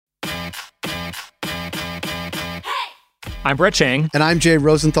I'm Brett Chang. And I'm Jay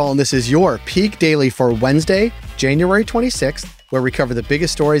Rosenthal, and this is your Peak Daily for Wednesday, January 26th, where we cover the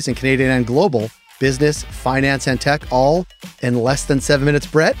biggest stories in Canadian and global business, finance, and tech, all in less than 7 minutes.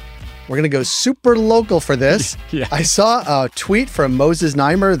 Brett, we're going to go super local for this. Yeah. I saw a tweet from Moses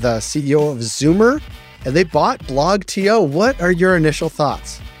Znaimer, the CEO of Zoomer, and they bought BlogTO. What are your initial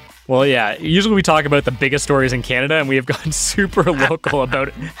thoughts? Well, yeah, usually we talk about the biggest stories in Canada, and we have gone super local about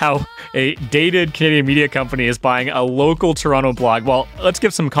how a dated Canadian media company is buying a local Toronto blog. Well, let's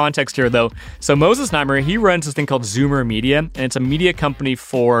give some context here, though. So Moses Znaimer, he runs this thing called Zoomer Media, and it's a media company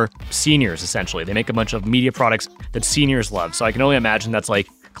for seniors, essentially. They make a bunch of media products that seniors love. So I can only imagine that's like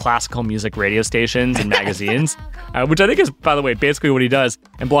classical music radio stations and magazines, which I think is, by the way, basically what he does.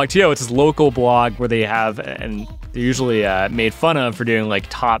 And BlogTO, it's his local blog where they have, and they're usually made fun of for doing like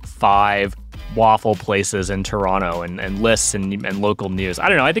top 5 waffle places in Toronto and lists and local news. I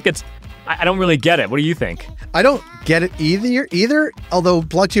don't know. I think I don't really get it. What do you think? I don't get it either, although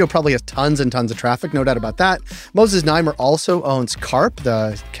BlogTO probably has tons and tons of traffic, no doubt about that. Moses Znaimer also owns CARP,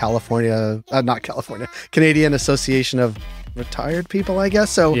 the Canadian Association of Retired People, I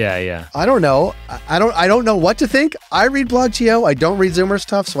guess. So yeah. I don't know. I don't know what to think. I read BlogTO. I don't read Zoomer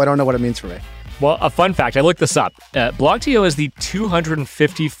stuff, so I don't know what it means for me. Well, a fun fact, I looked this up. BlogTO is the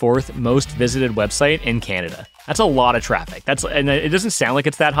 254th most visited website in Canada. That's a lot of traffic. And it doesn't sound like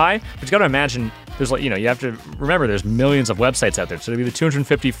it's that high, but you got to imagine there's you have to remember there's millions of websites out there. So to be the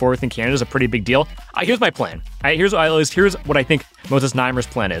 254th in Canada is a pretty big deal. Here's my plan. Here's what I think Moses Znaimer's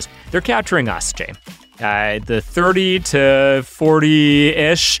plan is. They're capturing us, Jay. The 30 to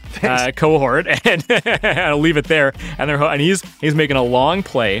 40-ish cohort, and I'll leave it there. And he's making a long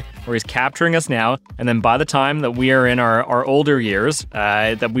play where he's capturing us now, and then by the time that we are in our older years,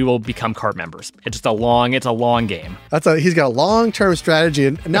 that we will become CARP members. It's a long game. He's got a long-term strategy,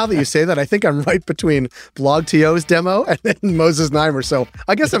 and now that you say that, I think I'm right between BlogTO's demo and then Moses Znaimer. So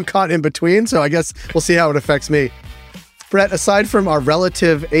I guess I'm caught in between. So I guess we'll see how it affects me. Brett, aside from our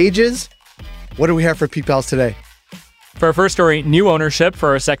relative ages, what do we have for Peak Pals today? For our first story, new ownership. For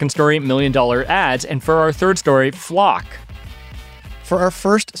our second story, $1 million ads. And for our third story, Flock. For our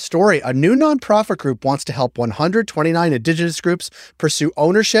first story, a new nonprofit group wants to help 129 Indigenous groups pursue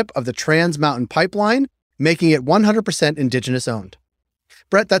ownership of the Trans Mountain Pipeline, making it 100% Indigenous owned.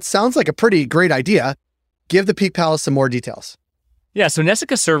 Brett, that sounds like a pretty great idea. Give the Peak Pals some more details. Yeah, so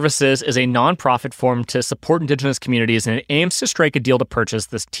Nessica Services is a nonprofit formed to support Indigenous communities, and it aims to strike a deal to purchase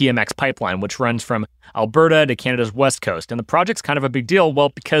this TMX pipeline, which runs from Alberta to Canada's west coast. And the project's kind of a big deal, well,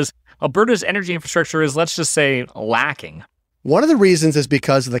 because Alberta's energy infrastructure is, let's just say, lacking. One of the reasons is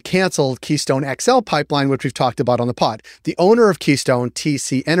because of the canceled Keystone XL pipeline, which we've talked about on the pod. The owner of Keystone,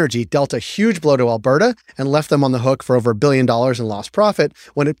 TC Energy, dealt a huge blow to Alberta and left them on the hook for over $1 billion in lost profit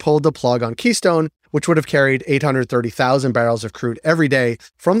when it pulled the plug on Keystone, which would have carried 830,000 barrels of crude every day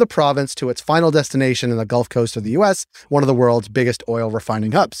from the province to its final destination in the Gulf Coast of the U.S., one of the world's biggest oil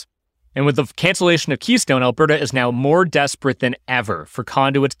refining hubs. And with the cancellation of Keystone, Alberta is now more desperate than ever for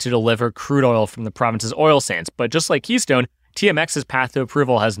conduits to deliver crude oil from the province's oil sands. But just like Keystone, TMX's path to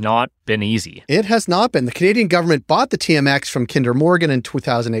approval has not been easy. It has not been. The Canadian government bought the TMX from Kinder Morgan in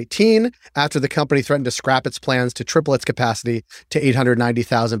 2018 after the company threatened to scrap its plans to triple its capacity to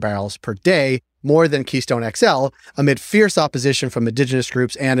 890,000 barrels per day, more than Keystone XL, amid fierce opposition from Indigenous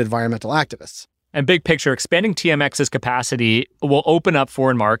groups and environmental activists. And big picture, expanding TMX's capacity will open up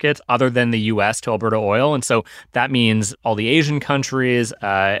foreign markets other than the U.S. to Alberta oil. And so that means all the Asian countries,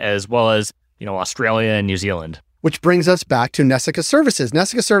 as well as, Australia and New Zealand. Which brings us back to Nessica Services.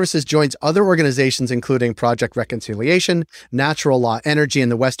 Nessica Services joins other organizations, including Project Reconciliation, Natural Law Energy,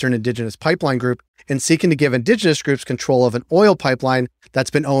 and the Western Indigenous Pipeline Group, in seeking to give Indigenous groups control of an oil pipeline that's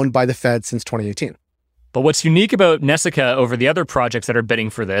been owned by the Fed since 2018. But what's unique about Nessica over the other projects that are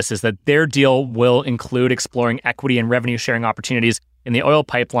bidding for this is that their deal will include exploring equity and revenue sharing opportunities in the oil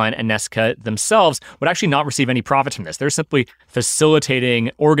pipeline, and Nessica themselves would actually not receive any profits from this. They're simply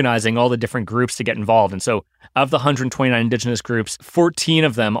facilitating, organizing all the different groups to get involved. And so of the 129 Indigenous groups, 14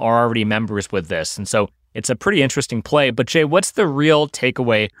 of them are already members with this. And so it's a pretty interesting play. But Jay, what's the real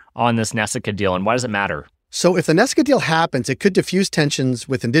takeaway on this Nessica deal, and why does it matter? So if the Nessica deal happens, it could diffuse tensions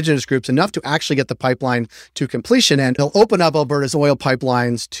with Indigenous groups enough to actually get the pipeline to completion, and it'll open up Alberta's oil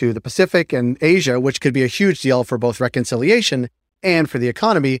pipelines to the Pacific and Asia, which could be a huge deal for both reconciliation and for the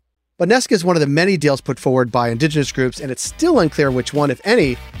economy. But Nessica is one of the many deals put forward by Indigenous groups, and it's still unclear which one, if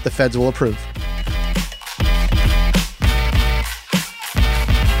any, the feds will approve.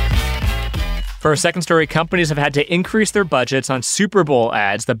 For our second story, companies have had to increase their budgets on Super Bowl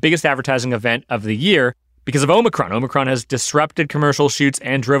ads, the biggest advertising event of the year, because of Omicron. Omicron has disrupted commercial shoots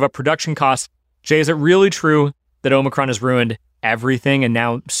and drove up production costs. Jay, is it really true that Omicron has ruined everything and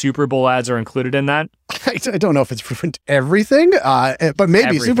now Super Bowl ads are included in that? I don't know if it's ruined everything, but maybe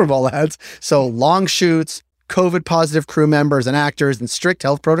everything. Super Bowl ads. So long shoots, COVID positive crew members and actors, and strict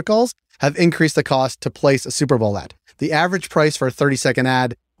health protocols have increased the cost to place a Super Bowl ad. The average price for a 30-second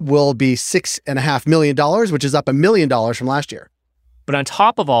ad will be $6.5 million, which is up $1 million from last year. But on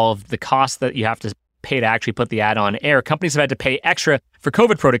top of all of the costs that you have to pay to actually put the ad on air, companies have had to pay extra for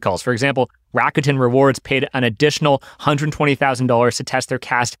COVID protocols. For example, Rakuten Rewards paid an additional $120,000 to test their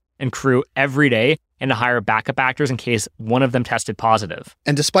cast and crew every day and to hire backup actors in case one of them tested positive.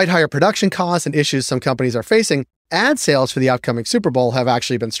 And despite higher production costs and issues some companies are facing, ad sales for the upcoming Super Bowl have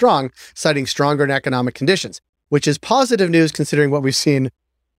actually been strong, citing stronger economic conditions, which is positive news considering what we've seen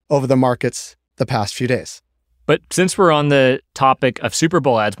over the markets the past few days. But since we're on the topic of Super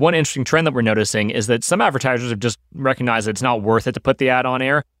Bowl ads, one interesting trend that we're noticing is that some advertisers have just recognized that it's not worth it to put the ad on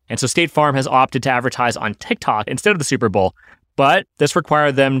air. And so State Farm has opted to advertise on TikTok instead of the Super Bowl. But this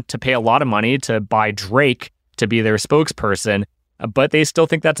required them to pay a lot of money to buy Drake to be their spokesperson. But they still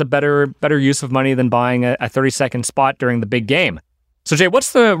think that's a better use of money than buying a 30-second spot during the big game. So Jay,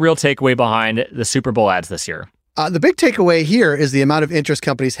 what's the real takeaway behind the Super Bowl ads this year? The big takeaway here is the amount of interest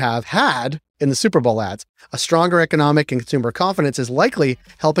companies have had in the Super Bowl ads. A stronger economic and consumer confidence is likely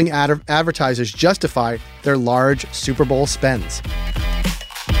helping advertisers justify their large Super Bowl spends.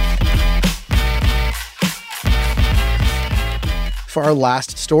 For our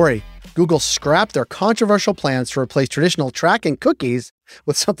last story, Google scrapped their controversial plans to replace traditional tracking cookies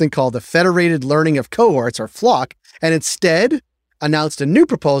with something called the Federated Learning of Cohorts, or FLoC, and instead announced a new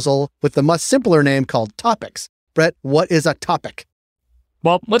proposal with the much simpler name called Topics. Brett, what is a topic?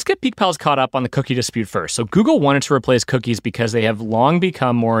 Well, let's get Peak Pals caught up on the cookie dispute first. So Google wanted to replace cookies because they have long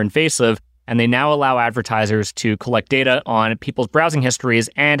become more invasive, and they now allow advertisers to collect data on people's browsing histories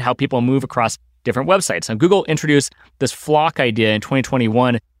and how people move across different websites. Now, Google introduced this FLoC idea in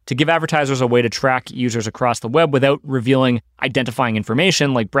 2021 to give advertisers a way to track users across the web without revealing identifying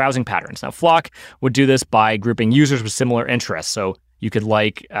information like browsing patterns. Now, FLoC would do this by grouping users with similar interests. So you could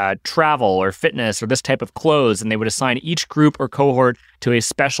like travel or fitness or this type of clothes, and they would assign each group or cohort to a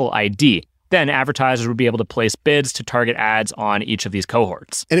special ID. Then advertisers would be able to place bids to target ads on each of these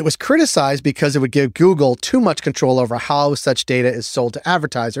cohorts. And it was criticized because it would give Google too much control over how such data is sold to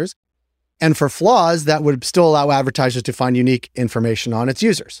advertisers. And for flaws, that would still allow advertisers to find unique information on its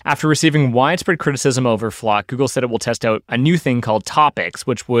users. After receiving widespread criticism over FLoC, Google said it will test out a new thing called Topics,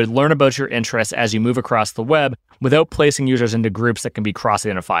 which would learn about your interests as you move across the web without placing users into groups that can be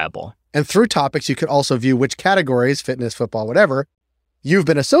cross-identifiable. And through Topics, you could also view which categories, fitness, football, whatever, you've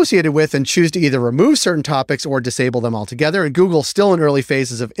been associated with and choose to either remove certain topics or disable them altogether. And Google's still in early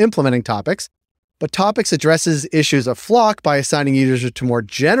phases of implementing Topics. But Topics addresses issues of FLoC by assigning users to more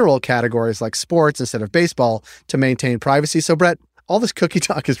general categories like sports instead of baseball to maintain privacy. So Brett, all this cookie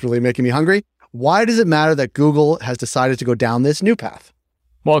talk is really making me hungry. Why does it matter that Google has decided to go down this new path?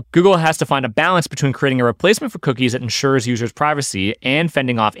 Well, Google has to find a balance between creating a replacement for cookies that ensures users' privacy and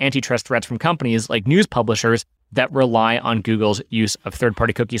fending off antitrust threats from companies like news publishers that rely on Google's use of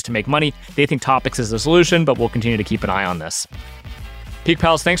third-party cookies to make money. They think Topics is the solution, but we'll continue to keep an eye on this. Peak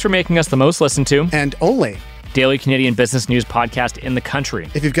Pals, thanks for making us the most listened to and only daily Canadian business news podcast in the country.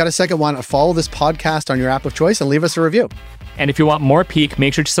 If you've got a second one, follow this podcast on your app of choice and leave us a review. And if you want more Peak,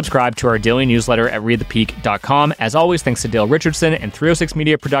 make sure to subscribe to our daily newsletter at readthepeak.com. As always, thanks to Dale Richardson and 306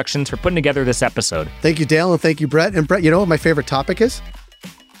 Media Productions for putting together this episode. Thank you, Dale, and thank you, Brett. And Brett, you know what my favorite topic is?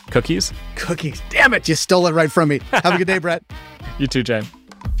 Cookies? Cookies. Damn it, you stole it right from me. Have a good day, Brett. You too, Jay.